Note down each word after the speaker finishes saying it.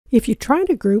If you try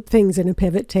to group things in a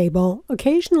pivot table,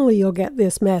 occasionally you'll get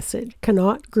this message,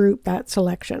 cannot group that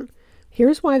selection.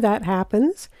 Here's why that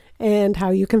happens and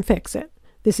how you can fix it.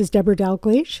 This is Debra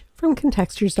Dalgleish from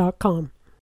Contextures.com.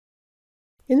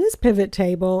 In this pivot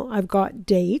table, I've got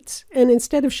dates, and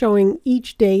instead of showing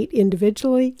each date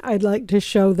individually, I'd like to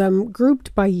show them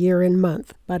grouped by year and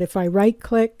month. But if I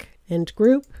right-click and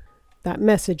group, that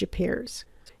message appears.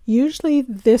 Usually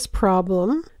this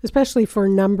problem, especially for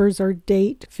numbers or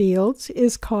date fields,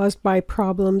 is caused by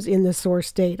problems in the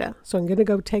source data. So I'm going to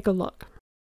go take a look.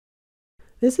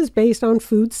 This is based on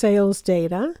food sales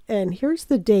data, and here's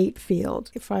the date field.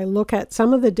 If I look at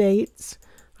some of the dates,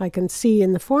 I can see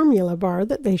in the formula bar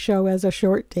that they show as a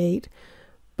short date,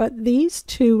 but these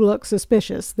two look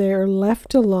suspicious. They're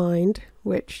left aligned,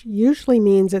 which usually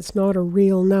means it's not a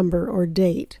real number or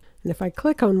date. And if I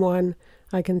click on one,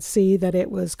 I can see that it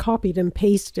was copied and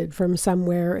pasted from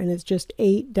somewhere, and it's just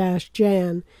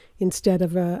 8-Jan instead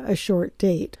of a short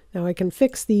date. Now I can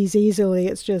fix these easily.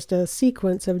 It's just a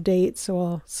sequence of dates, so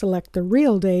I'll select the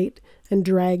real date and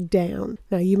drag down.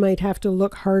 Now you might have to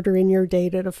look harder in your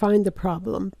data to find the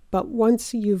problem, but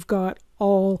once you've got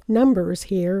all numbers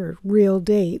here, or real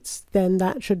dates, then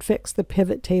that should fix the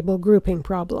pivot table grouping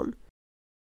problem.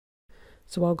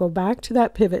 So I'll go back to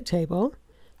that pivot table.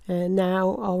 And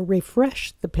now I'll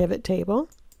refresh the pivot table.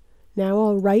 Now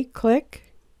I'll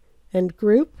right-click and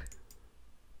group,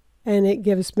 and it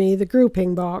gives me the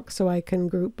grouping box so I can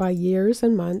group by years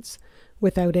and months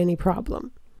without any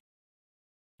problem.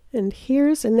 And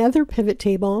here's another pivot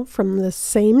table from the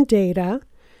same data,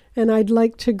 and I'd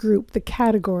like to group the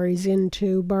categories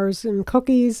into bars and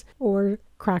cookies or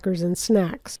crackers and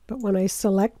snacks. But when I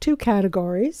select two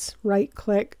categories,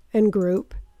 right-click and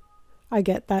group, I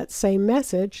get that same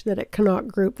message that it cannot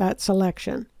group that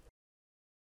selection.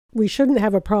 We shouldn't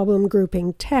have a problem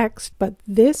grouping text, but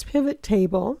this pivot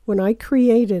table, when I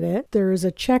created it, there is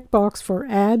a checkbox for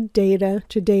Add Data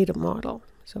to Data Model.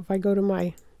 So if I go to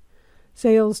my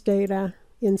Sales Data,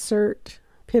 Insert,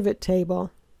 Pivot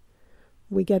Table,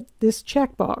 we get this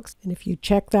checkbox. And if you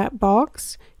check that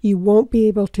box, you won't be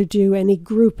able to do any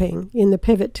grouping in the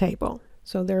pivot table.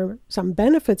 So there are some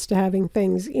benefits to having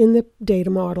things in the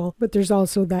data model, but there's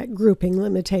also that grouping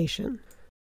limitation.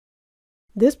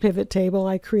 This pivot table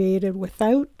I created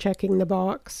without checking the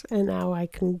box, and now I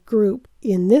can group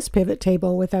in this pivot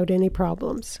table without any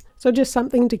problems. So just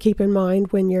something to keep in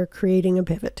mind when you're creating a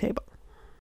pivot table.